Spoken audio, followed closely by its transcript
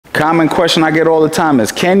common question I get all the time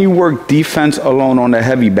is, can you work defense alone on the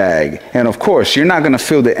heavy bag? And of course, you're not going to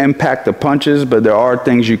feel the impact of punches, but there are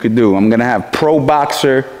things you could do. I'm going to have pro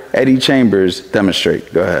boxer Eddie Chambers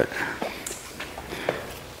demonstrate. Go ahead.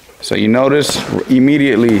 So you notice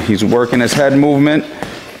immediately he's working his head movement,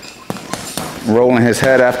 rolling his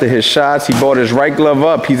head after his shots. He brought his right glove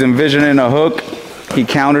up. He's envisioning a hook. He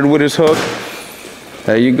countered with his hook.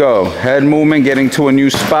 There you go. Head movement, getting to a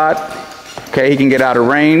new spot. Okay, he can get out of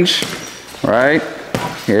range, right?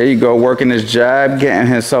 Here you go, working his jab,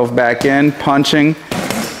 getting himself back in, punching.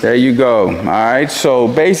 There you go. All right, so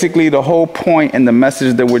basically the whole point and the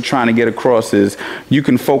message that we're trying to get across is you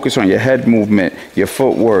can focus on your head movement, your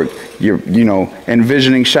footwork, your,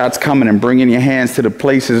 envisioning shots coming and bringing your hands to the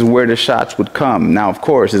places where the shots would come. Now, of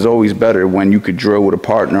course, it's always better when you could drill with a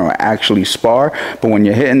partner or actually spar, but when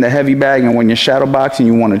you're hitting the heavy bag and when you're shadow boxing,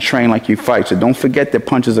 you want to train like you fight. So don't forget that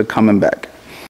punches are coming back.